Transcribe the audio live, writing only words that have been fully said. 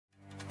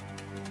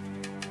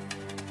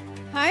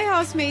Hi,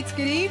 housemates.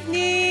 Good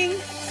evening.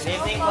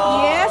 Good evening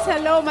po. Yes,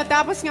 hello.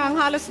 Matapos nga ang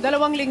halos 2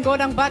 linggo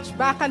ng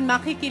batch-backan,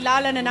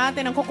 makikilala na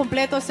natin ang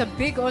kukumpleto sa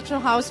Big Otso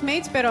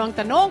housemates. Pero ang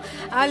tanong,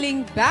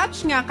 aling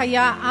batch nga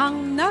kaya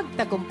ang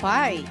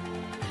nagtagumpay?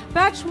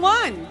 Batch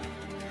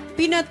 1,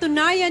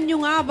 pinatunayan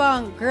nyo nga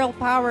bang girl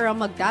power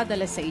ang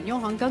magdadala sa inyo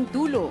hanggang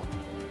dulo?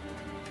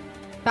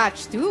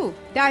 Batch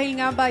 2, dahil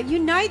nga ba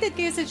united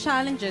kayo sa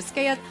challenges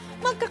kaya't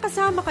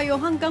magkakasama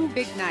kayo hanggang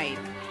big night?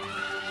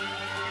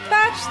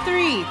 Batch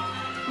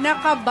 3,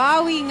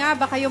 nakabawi nga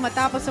ba kayo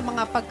matapos sa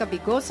mga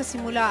pagkabigo sa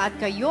simula at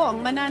kayo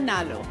ang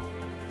mananalo?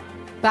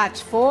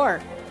 Batch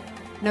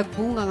 4,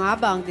 nagbunga nga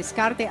ba ang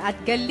diskarte at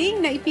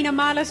galing na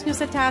ipinamalas nyo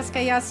sa task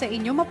kaya sa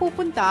inyo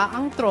mapupunta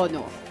ang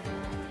trono?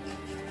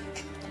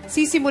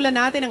 Sisimulan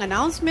natin ang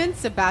announcement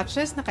sa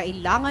batches na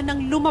kailangan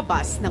ng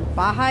lumabas ng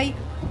bahay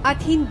at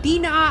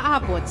hindi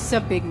naaabot sa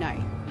big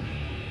night.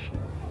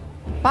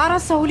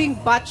 Para sa huling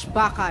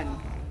batch-bakan,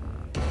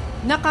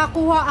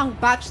 nakakuha ang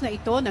batch na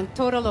ito ng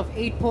total of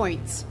 8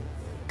 points.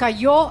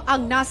 Kayo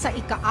ang nasa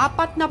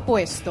ika-4 na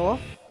pwesto.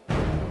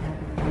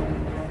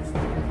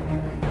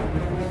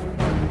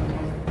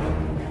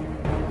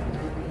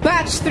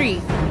 Batch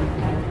 3.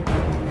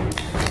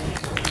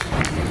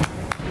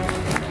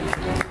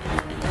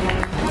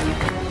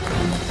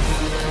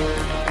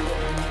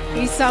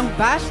 Isang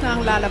batch na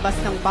ang lalabas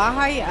ng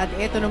bahay at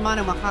ito naman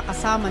ang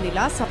makakasama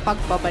nila sa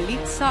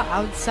pagbabalik sa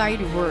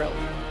outside world.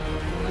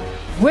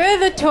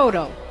 With a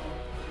total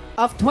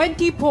of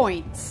 20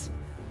 points,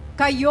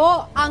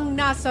 kayo ang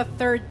nasa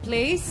 3rd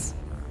place.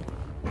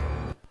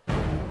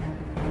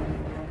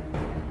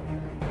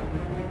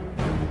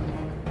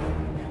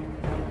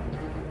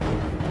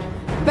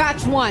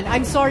 Batch 1,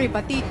 I'm sorry,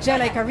 Batit,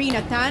 Jelay,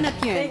 Karina, Tan at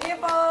Kuya.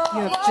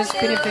 You have just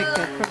been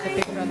evicted from the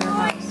Big Brother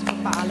house.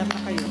 Magpaalam na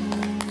kayo.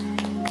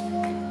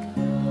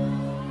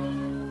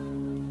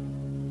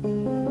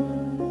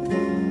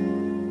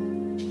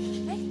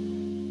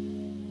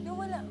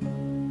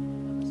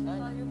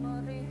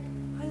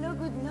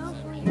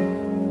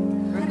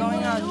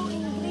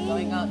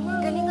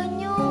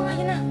 Galingan nyo.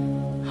 Ayun na.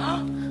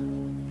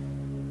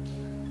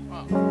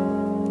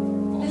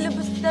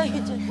 Nilabas tayo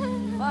dyan.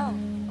 Wow.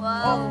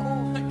 Wow.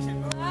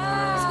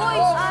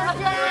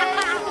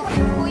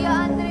 Kuya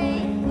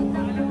Andre.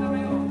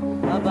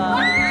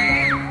 Bye-bye.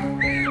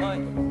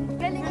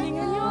 Galingan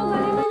nyo.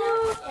 Galingan nyo.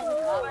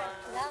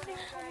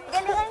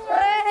 Galingan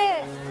nyo.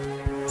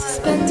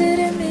 Suspended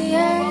in the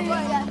air.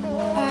 Galingan nyo.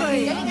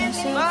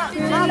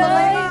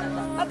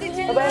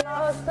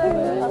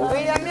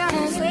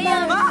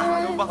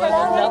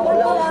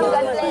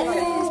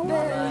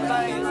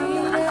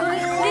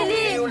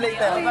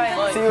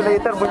 See you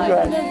later,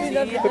 Bunyan.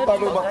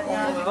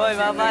 Boy,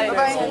 bye-bye.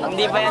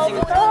 Hindi pa yan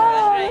siguro.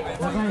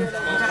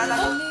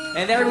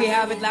 And there we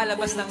have it,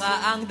 lalabas na nga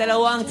ang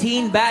dalawang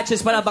teen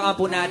batches. Palabakan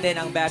po natin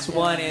ang batch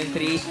 1 and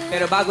 3.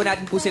 Pero bago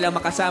natin po sila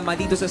makasama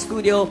dito sa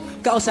studio,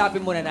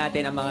 kausapin muna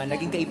natin ang mga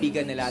naging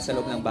kaibigan nila sa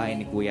loob ng bahay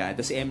ni Kuya.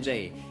 Ito si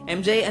MJ.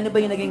 MJ, ano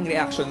ba yung naging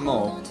reaction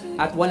mo?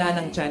 At wala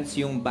nang chance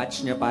yung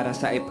batch niya para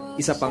sa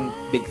isa pang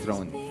big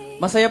throne.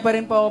 Masaya pa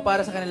rin po ako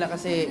para sa kanila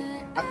kasi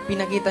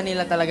pinakita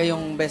nila talaga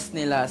yung best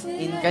nila.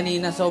 In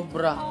kanina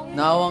sobra.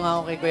 Naawa nga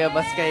ako kay Kuya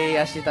Bas, kay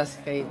Ashitas,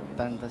 kay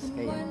Tantas,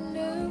 kay...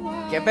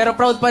 Pero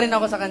proud pa rin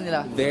ako sa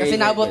kanila. Kasi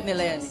naabot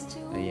nila yan.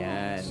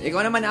 Ayan.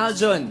 Ikaw naman,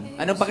 Aljon.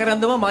 Anong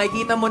pakiramdam mo?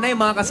 Makikita mo na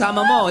yung mga kasama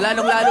mo.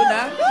 Lalong-lalo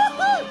na.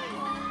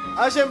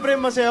 Siyempre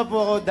masaya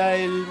po ako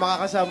dahil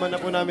makakasama na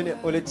po namin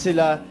ulit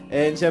sila.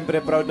 And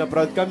siyempre proud na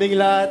proud kaming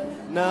lahat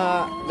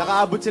na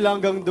nakaabot sila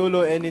hanggang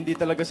dulo and hindi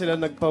talaga sila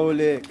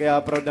nagpahuli. Kaya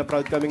proud na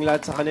proud kaming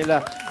lahat sa kanila.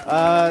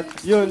 At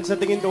yun, sa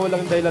tingin ko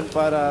walang dahilan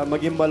para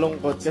maging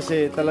malungkot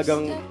kasi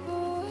talagang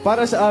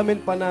para sa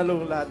amin,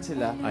 panalo lahat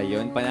sila.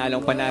 Ayun,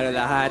 panalong-panalo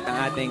lahat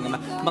ang ating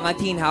mga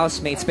teen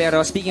housemates. Pero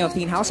speaking of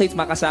teen housemates,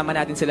 makasama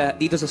natin sila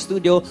dito sa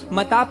studio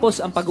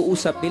matapos ang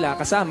pag-uusap nila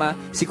kasama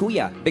si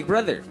Kuya, Big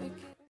Brother.